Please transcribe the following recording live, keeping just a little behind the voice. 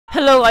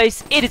Hello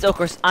guys, it is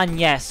Ukers, and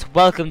yes,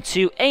 welcome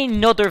to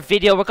another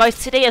video where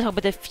guys, today I talk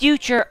about the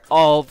future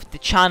of the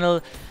channel.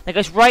 Now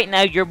guys, right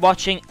now you're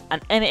watching an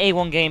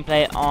NA1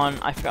 gameplay on,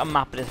 I forgot what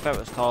map it is, I forgot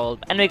what it's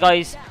called. Anyway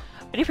guys,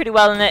 I do pretty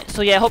well in it,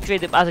 so yeah, I hope you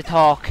enjoyed it as I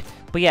talk.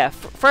 But yeah,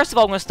 first of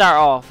all I'm going to start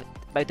off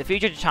about the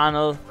future of the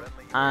channel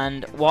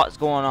and what's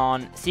going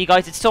on. See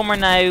guys, it's summer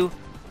now,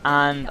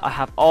 and I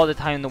have all the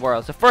time in the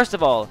world. So first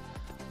of all,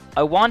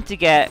 I want to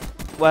get,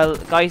 well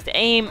guys, the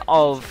aim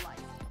of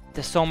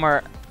the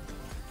summer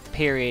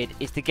period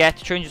is to get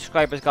to 300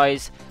 subscribers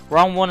guys. We're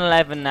on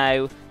 111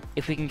 now.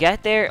 If we can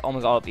get there, oh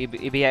my god,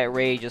 it'd be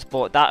outrageous.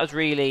 But that was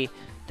really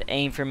the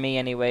aim for me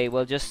anyway.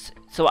 Well, just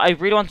so I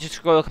really want to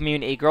just grow a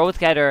community, grow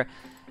together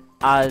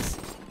as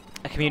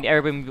a community,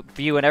 everyone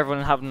view and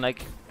everyone having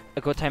like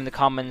a good time in the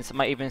comments. I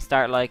might even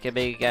start like a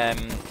big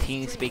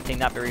TeamSpeak thing.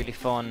 That'd be really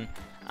fun.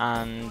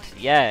 And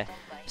yeah,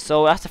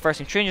 so that's the first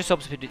thing. 300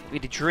 subs would be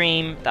the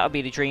dream. That would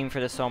be the dream for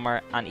the summer,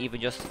 and even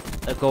just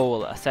a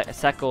goal, a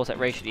set goal, set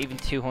ratio, even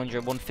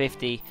 200,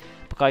 150.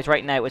 But guys,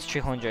 right now it's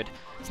 300.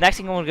 So next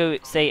thing I'm going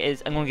to say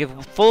is I'm going to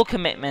give full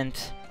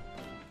commitment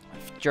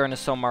during the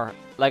summer.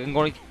 Like I'm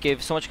going to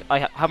give so much. I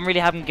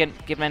haven't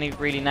given any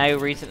really now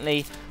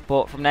recently,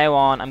 but from now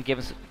on I'm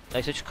giving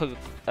like such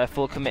a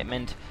full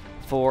commitment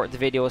for the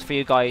videos for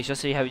you guys,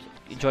 just so you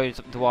enjoy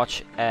something to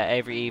watch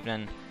every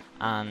evening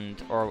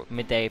and or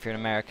midday if you're in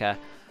America.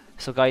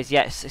 So guys,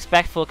 yes,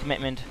 expect full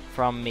commitment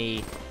from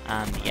me,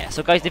 and yeah.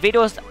 So guys, the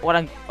videos what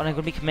I'm going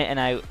to be committing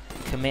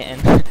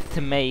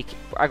to make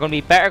are going to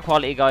be better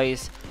quality,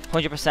 guys,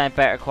 100%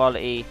 better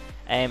quality.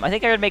 I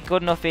think I would make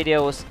good enough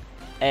videos.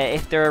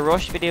 If there are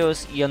rushed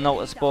videos, you'll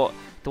notice, but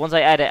the ones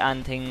I edit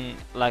and thing,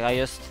 like I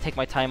just take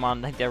my time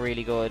on, I think they're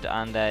really good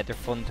and they're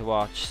fun to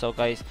watch. So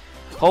guys,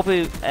 hope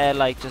you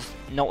like just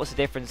notice the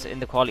difference in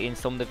the quality in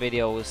some of the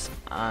videos,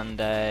 and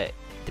there'll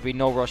be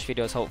no rush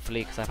videos hopefully,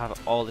 because I have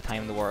all the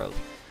time in the world.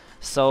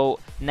 So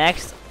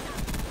next,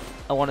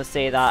 I want to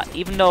say that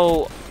even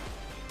though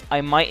I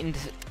mightn't,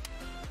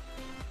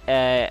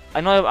 I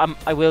know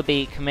I will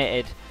be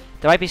committed.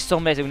 There might be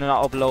some days I will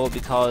not upload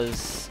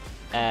because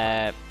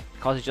it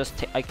just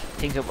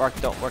things don't work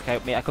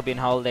out. I could be on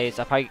holidays.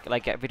 I probably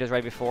like get videos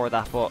right before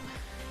that, but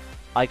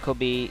I could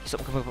be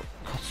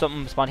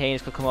something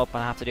spontaneous could come up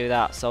and I have to do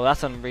that. So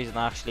that's one reason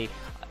actually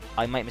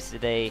I might miss a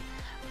day.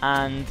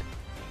 And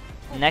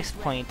next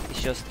point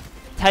is just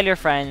tell your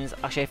friends.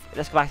 Actually,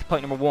 let's go back to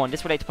point number one.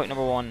 This relates to point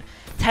number one.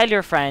 Tell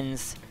your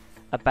friends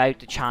about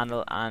the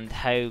channel and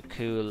how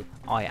cool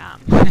I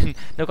am.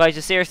 No guys,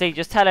 just seriously,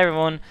 just tell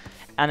everyone,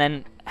 and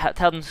then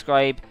tell them to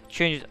subscribe.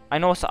 I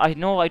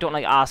know I don't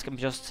like asking,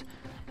 just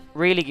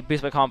really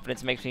boost my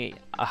confidence, makes me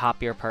a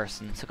happier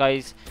person. So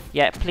guys,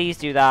 yeah, please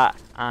do that.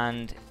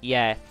 And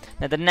yeah,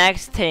 now the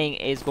next thing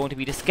is going to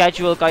be the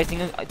schedule, guys.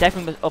 I'm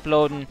definitely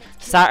uploading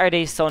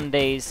Saturdays,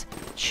 Sundays,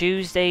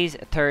 Tuesdays,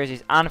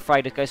 Thursdays and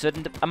Fridays, guys. So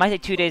I might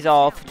take 2 days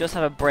off, just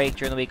have a break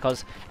during the week,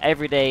 because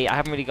every day I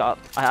haven't really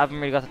got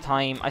the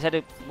time. I said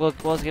it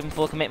was given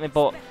full commitment,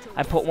 but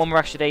I put one more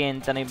extra day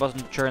in than I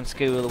wasn't during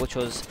school, which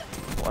was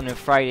on a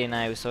Friday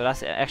now, so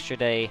that's an extra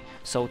day.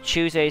 So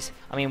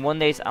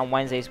Mondays and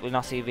Wednesdays will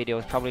not see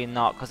videos, probably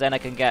not, because then I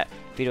can get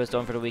videos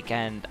done for the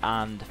weekend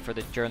and for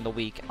during the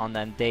week on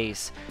them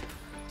days.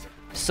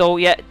 So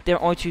yeah, there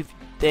are only 2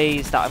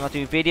 days that I'm not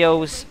doing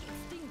videos.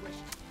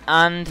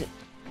 And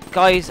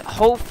guys,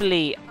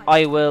 hopefully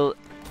I'm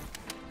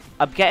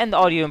getting the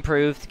audio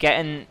improved,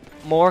 getting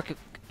more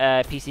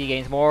PC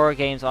games, more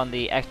games on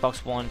the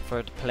Xbox One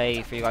to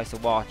play for you guys to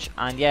watch.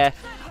 And yeah,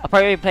 I'll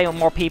probably be playing with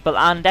more people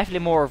and definitely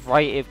more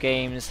variety of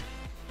games.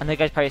 I think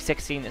guys probably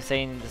 16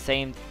 saying the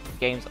same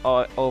games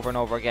over and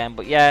over again.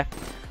 But yeah,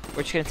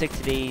 we're just gonna stick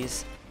to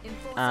these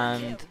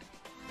and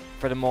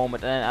for the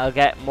moment, and then I'll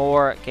get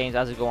more games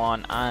as we go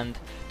on. And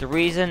the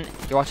reason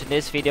you're watching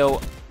this video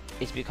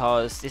is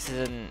because this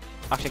isn't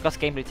actually, I got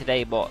gameplay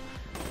today, but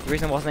the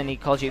reason there wasn't any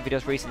Call of Duty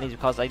videos recently is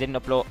because I didn't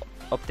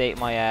update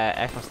my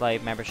Xbox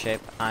Live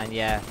membership. And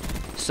yeah,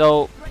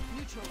 so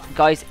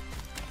guys,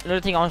 another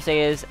thing I want to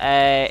say is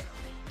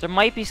there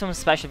might be some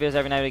special videos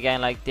every now and again,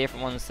 like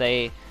different ones,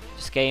 say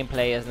just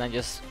gameplays and then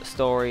just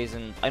stories.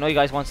 And I know you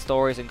guys want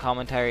stories and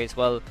commentaries.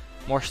 Well,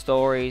 more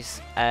stories.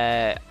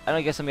 I know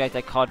you guys some guys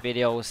like COD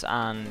videos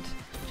and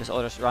just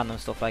other random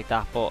stuff like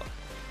that, but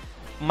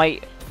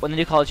when the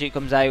new Call of Duty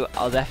comes out,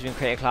 I'll definitely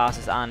create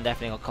classes and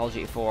definitely Call of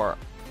Duty 4,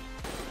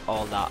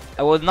 all that.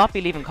 I will not be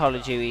leaving Call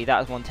of Duty.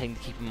 That is one thing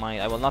to keep in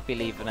mind. I will not be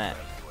leaving it.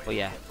 But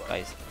yeah,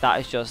 guys,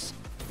 that is just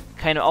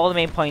kind of all the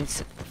main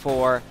points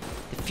for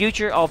the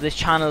future of this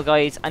channel,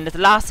 guys. And the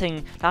last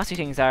two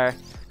things are,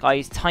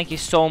 guys, thank you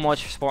so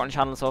much for supporting the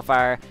channel so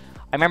far.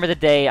 I remember the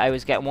day I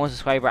was getting 1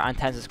 subscriber and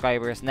 10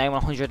 subscribers. Now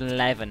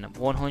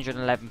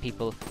 111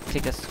 people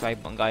click the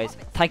subscribe button, guys.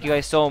 Thank you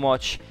guys so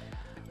much.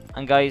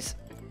 And guys,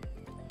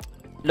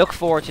 look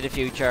forward to the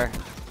future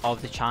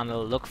of the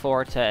channel. Look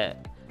forward to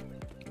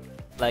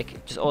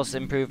like just us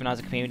improving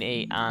as a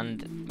community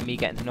and me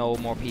getting to know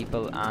more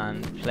people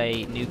and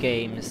play new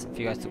games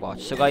for you guys to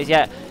watch. So guys,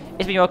 yeah,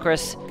 it's been your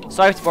Chris.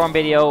 Sorry for the boring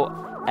video.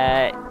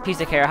 Peace,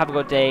 take care, have a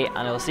good day,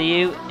 and I'll see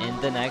you in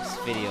the next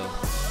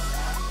video.